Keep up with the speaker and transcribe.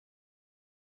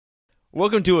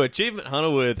Welcome to Achievement Hunter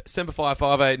with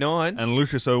Semper5589 and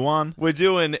Lukus01. We're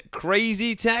doing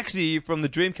Crazy Taxi from the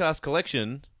Dreamcast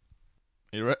collection.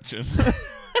 Erection.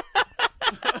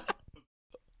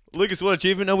 Lucas, what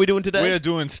achievement are we doing today? We are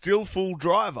doing Skilful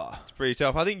Driver. It's pretty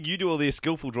tough. I think you do all the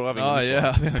skillful driving. Oh, yeah.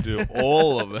 I think I do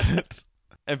all of it.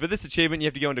 And for this achievement, you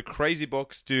have to go into Crazy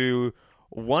Box to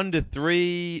 1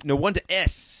 to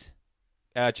S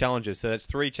challenges. So that's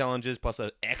 3 challenges plus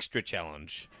an extra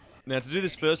challenge. Now, to do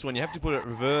this first one, you have to put it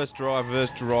reverse drive, reverse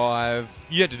drive.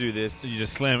 You have to do this. You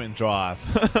just slam it and drive.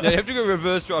 Now, you have to go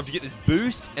reverse drive to get this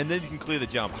boost, and then you can clear the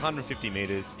jump, 150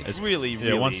 meters. It's really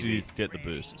easy. Once you get the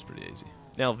boost, it's pretty easy.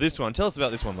 Now, this one. Tell us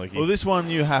about this one, Loki. Well, this one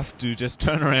you have to just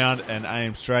turn around and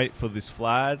aim straight for this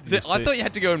flag. I thought you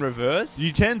had to go in reverse.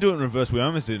 You can do it in reverse. We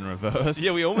almost did in reverse.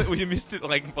 Yeah, we missed it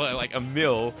by like a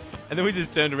mil, and then we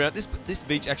just turned around. This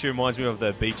beach actually reminds me of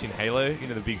the beach in Halo. You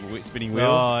know, the big spinning wheel.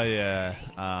 Oh yeah.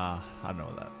 I don't know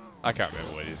what that. I can't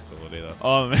remember what it is called either.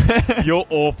 Oh man, you're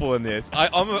awful in this.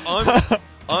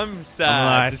 I'm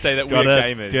sad to say that we're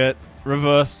gamers. Get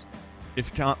reverse. If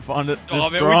you can't find it,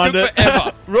 just man, grind we took it.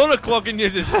 forever. We're on a clock and you're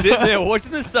just sitting there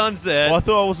watching the sunset. Well, I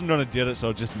thought I wasn't going to get it, so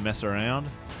I'll just mess around.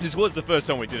 This was the first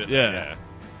time we did it. Yeah.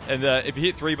 And if you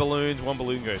hit 3 balloons, 1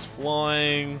 balloon goes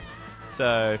flying.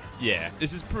 So, yeah,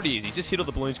 this is pretty easy. Just hit all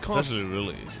the balloons. It's actually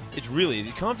really easy. It's really easy.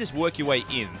 You can't just work your way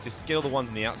in. Just get all the ones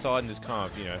on the outside and just kind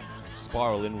of,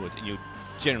 spiral inwards, and you'll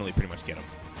generally pretty much get them.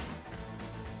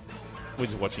 We're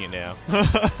just watching it now.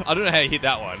 I don't know how you hit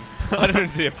that one. I don't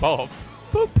see a pop.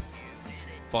 Boop.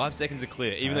 5 seconds are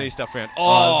clear, even though you stuffed around.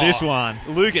 Oh, this one.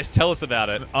 Lucas, tell us about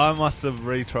it. I must have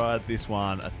retried this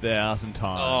one 1,000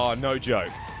 times. Oh, no joke.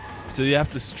 So you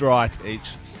have to strike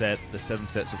each set, the 7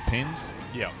 sets of pins.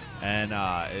 Yeah. And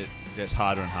it gets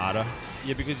harder and harder.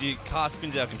 Yeah, because your car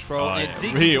spins out of control and it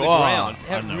digs into the ground.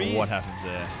 I don't know what happens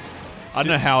there. I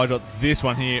don't know how I got this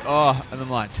one here. Oh, and then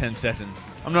like 10 seconds.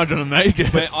 I'm not going to make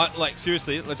it. But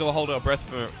seriously, let's all hold our breath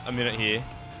for a minute here.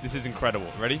 This is incredible.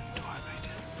 Ready?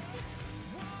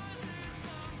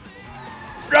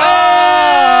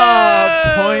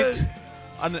 Point.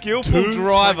 Skillful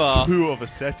driver. 2 of a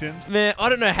second. Man, I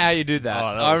don't know how you did that.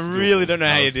 I really don't know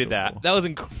how you did that. That was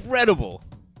incredible.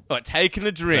 Like taking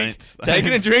a drink.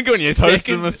 Taking a drink on your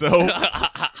Toasting myself.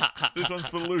 This one's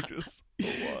for Lucas.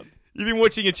 You've been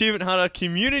watching Achievement Hunter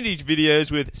community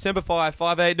videos with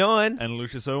Semper5589 and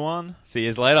Lukus01. See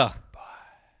you later.